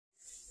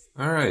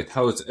Alright,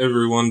 how is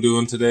everyone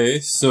doing today?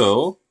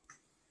 So,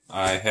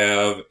 I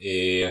have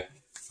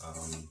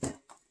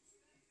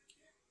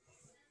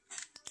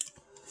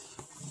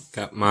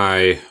got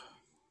my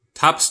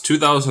Tops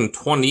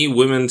 2020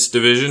 Women's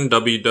Division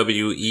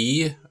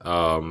WWE,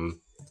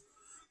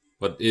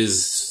 what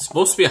is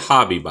supposed to be a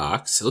hobby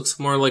box. It looks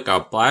more like a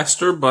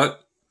blaster,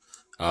 but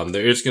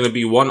there is going to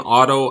be one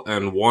auto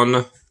and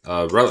one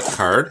relic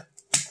card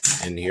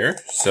in here.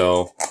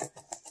 So,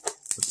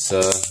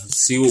 let's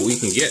see what we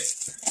can get.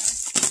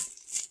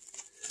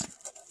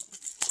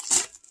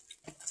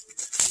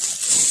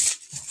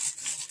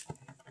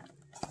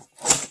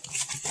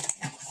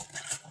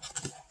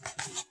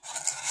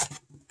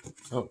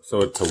 Oh,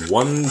 so it's a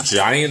one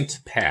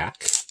giant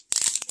pack.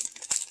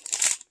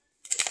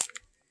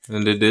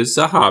 And it is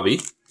a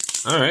hobby.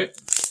 Alright.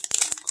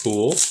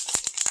 Cool. So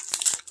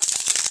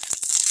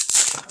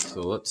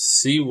let's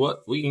see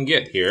what we can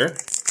get here.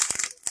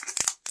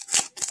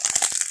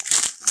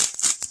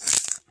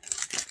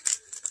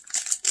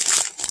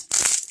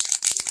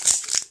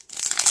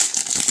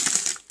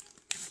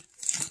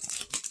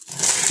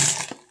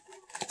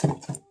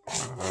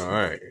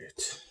 Alright.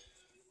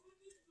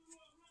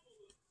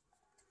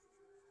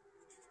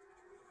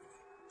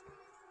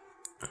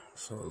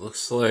 So it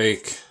looks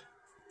like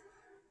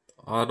the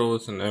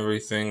autos and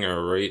everything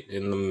are right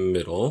in the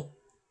middle.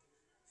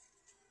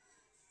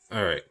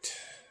 Alright.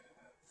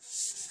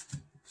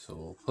 So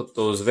we'll put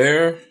those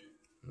there.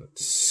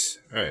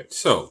 Alright,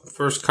 so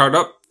first card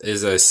up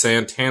is a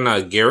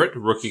Santana Garrett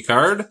rookie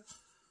card. I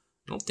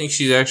don't think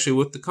she's actually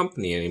with the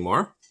company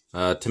anymore.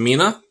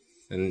 Tamina,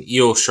 an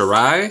Io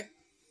Shirai,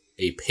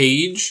 a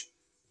Paige,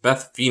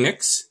 Beth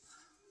Phoenix,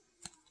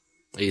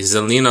 a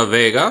Zelina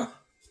Vega,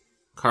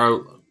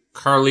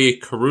 Carly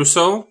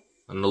Caruso,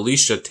 an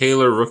Alicia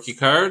Taylor rookie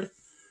card,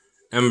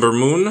 Ember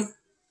Moon,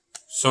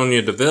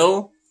 Sonya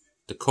Deville,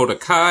 Dakota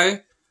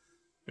Kai,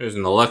 there's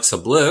an Alexa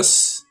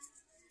Bliss,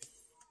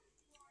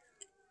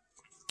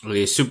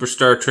 a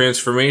Superstar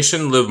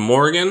Transformation, Liv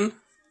Morgan,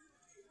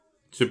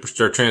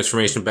 Superstar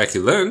Transformation, Becky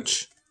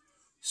Lynch,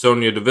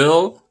 Sonya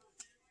Deville,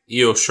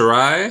 Io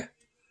Shirai,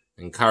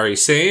 and Kairi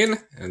Sane,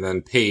 and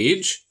then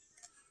Paige,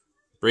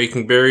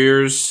 Breaking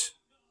Barriers,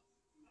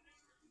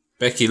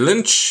 Becky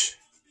Lynch.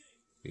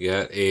 We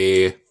got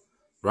a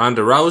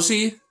Ronda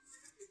Rousey,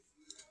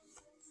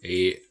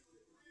 a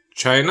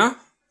Chyna,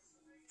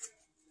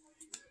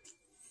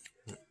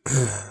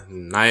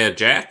 Nia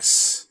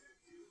Jax,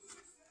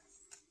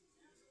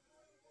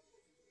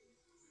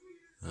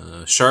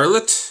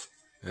 Charlotte,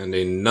 and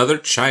another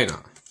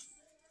Chyna.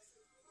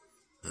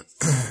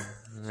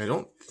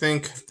 I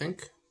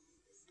think,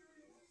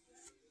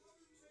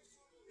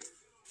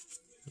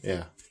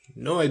 yeah,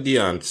 no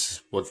idea on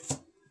what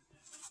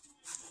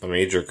the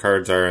major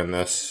cards are in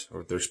this,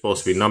 or if they're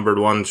supposed to be numbered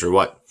ones or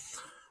what.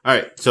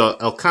 Alright, so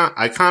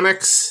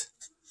Iconics,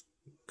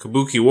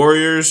 Kabuki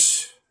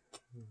Warriors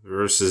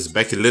versus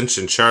Becky Lynch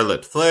and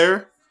Charlotte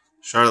Flair.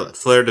 Charlotte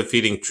Flair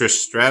defeating Trish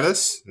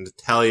Stratus.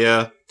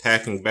 Natalya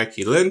attacking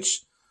Becky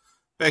Lynch.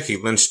 Becky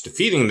Lynch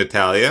defeating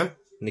Natalya.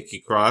 Nikki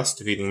Cross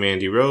defeating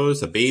Mandy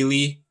Rose. A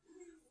Bayley.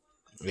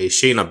 A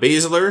Shayna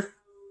Baszler.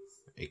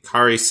 A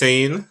Kairi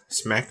Sane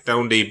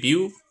SmackDown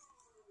debut.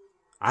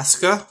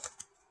 Asuka.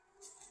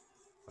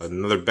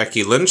 Another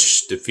Becky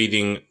Lynch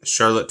defeating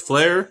Charlotte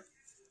Flair.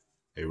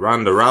 A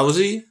Ronda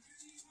Rousey.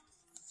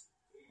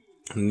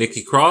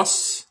 Nikki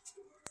Cross.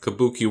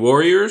 Kabuki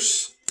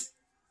Warriors.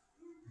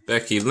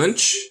 Becky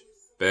Lynch.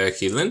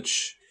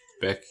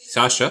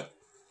 Sasha.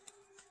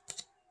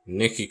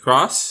 Nikki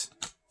Cross.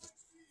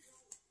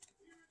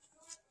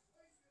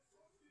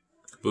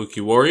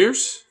 Kabuki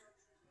Warriors.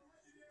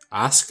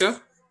 Asuka.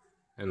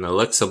 And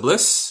Alexa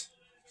Bliss.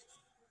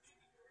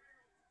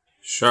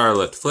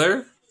 Charlotte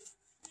Flair.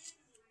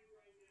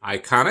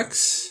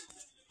 Iconics,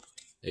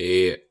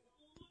 a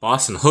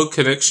Boston Hook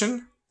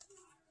Connection,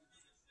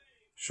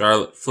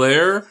 Charlotte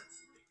Flair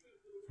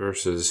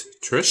versus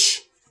Trish,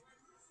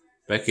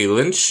 Becky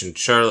Lynch and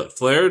Charlotte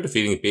Flair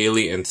defeating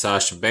Bayley and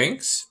Sasha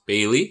Banks.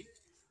 Bayley.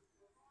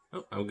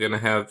 Oh, I'm going to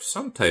have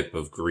some type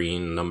of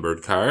green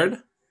numbered card.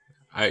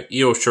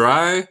 Io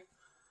Shirai,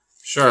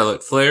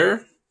 Charlotte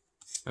Flair,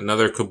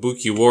 another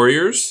Kabuki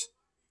Warriors,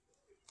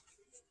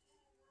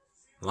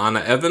 Lana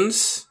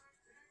Evans,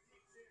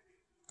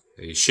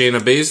 a Shayna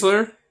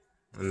Baszler,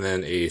 and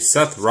then a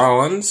Seth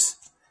Rollins,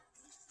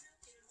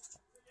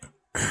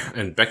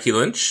 and Becky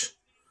Lynch.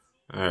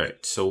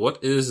 Alright, so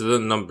what is the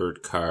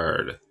numbered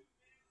card?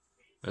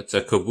 That's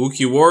a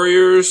Kabuki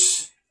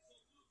Warriors.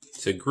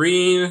 It's a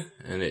green,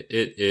 and it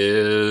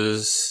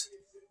is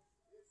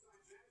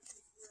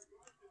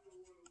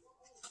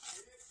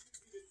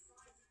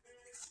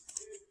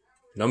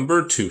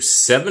number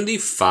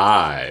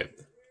 275.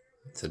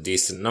 It's a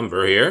decent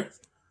number here.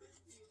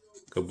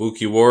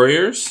 Kabuki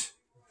Warriors.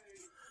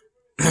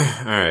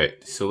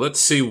 Alright, so let's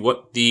see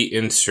what the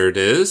insert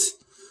is.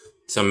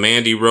 It's a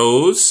Mandy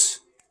Rose.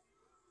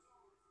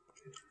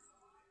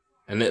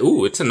 And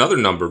it's another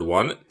numbered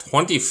one.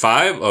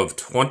 25 of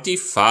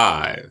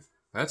 25.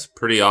 That's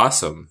pretty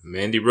awesome.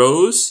 Mandy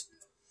Rose.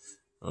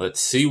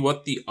 Let's see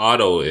what the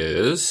auto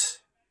is.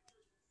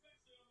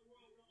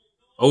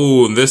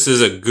 Oh, this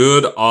is a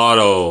good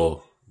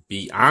auto.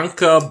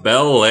 Bianca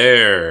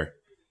Belair.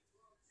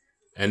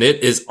 And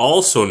it is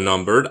also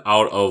numbered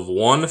out of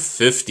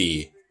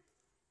 150.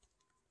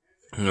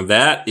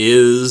 That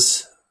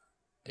is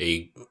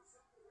a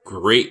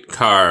great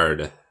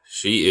card.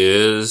 She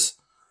is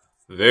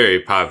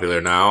very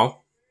popular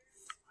now.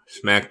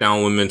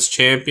 SmackDown Women's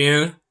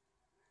Champion.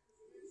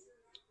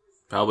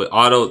 Probably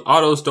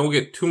autos don't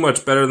get too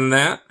much better than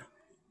that.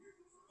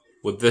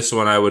 With this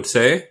one, I would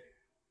say.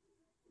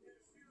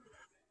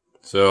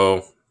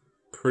 So,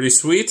 pretty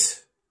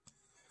sweet.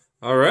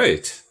 All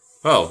right.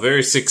 Well,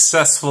 very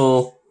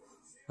successful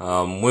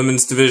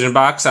women's division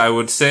box, I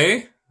would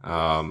say.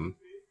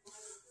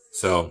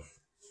 So,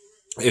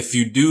 if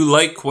you do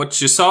like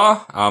what you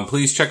saw,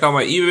 please check out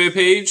my eBay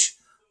page.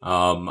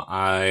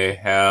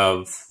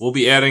 We'll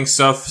be adding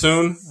stuff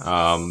soon.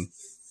 Pardon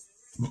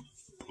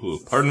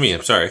me,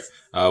 I'm sorry.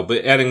 I'll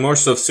be adding more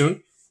stuff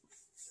soon.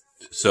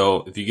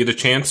 So if you get a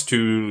chance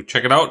to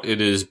check it out, it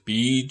is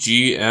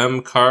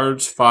BGM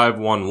Cards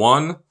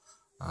 511.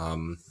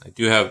 I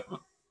do have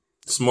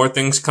some more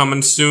things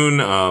coming soon.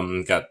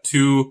 Got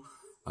two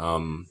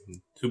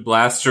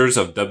blasters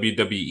of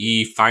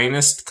WWE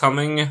Finest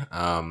coming.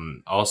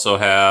 Also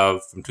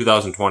have from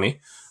 2020.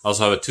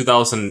 Also have a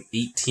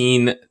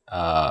 2018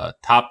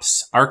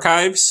 Topps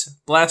Archives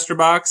blaster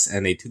box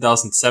and a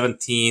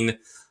 2017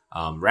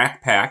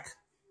 Rack Pack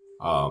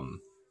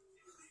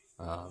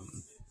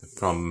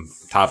from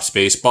Topps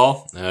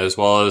Baseball, as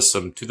well as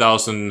some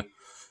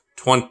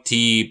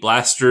 2020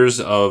 blasters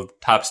of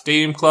Topps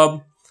Stadium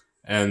Club,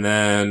 and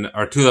then,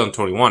 or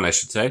 2021, I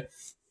should say,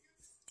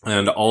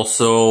 and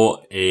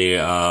also a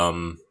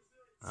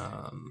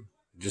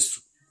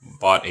just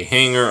bought a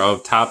hanger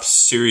of Topps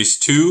Series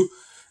 2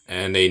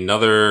 and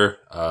another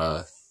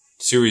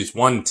Series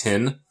 1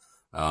 tin.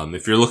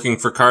 If you're looking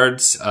for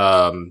cards,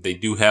 they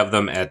do have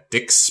them at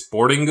Dick's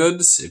Sporting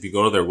Goods. If you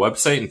go to their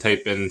website and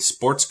type in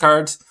sports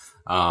cards,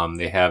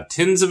 they have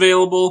tins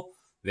available.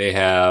 They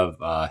have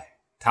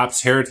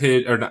Topps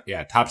Heritage,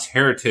 Topps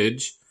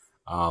Heritage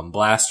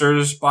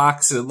blasters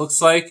box, it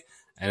looks like,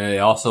 and they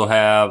also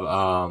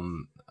have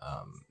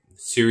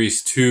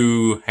Series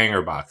 2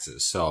 hanger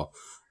boxes. So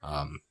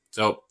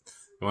you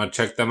want to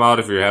check them out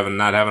if you're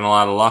not having a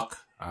lot of luck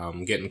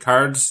getting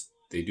cards.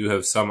 They do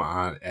have some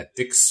at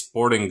Dick's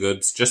Sporting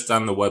Goods, just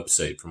on the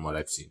website from what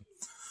I've seen.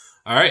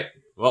 All right.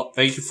 Well,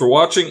 thank you for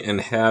watching and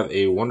have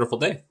a wonderful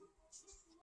day.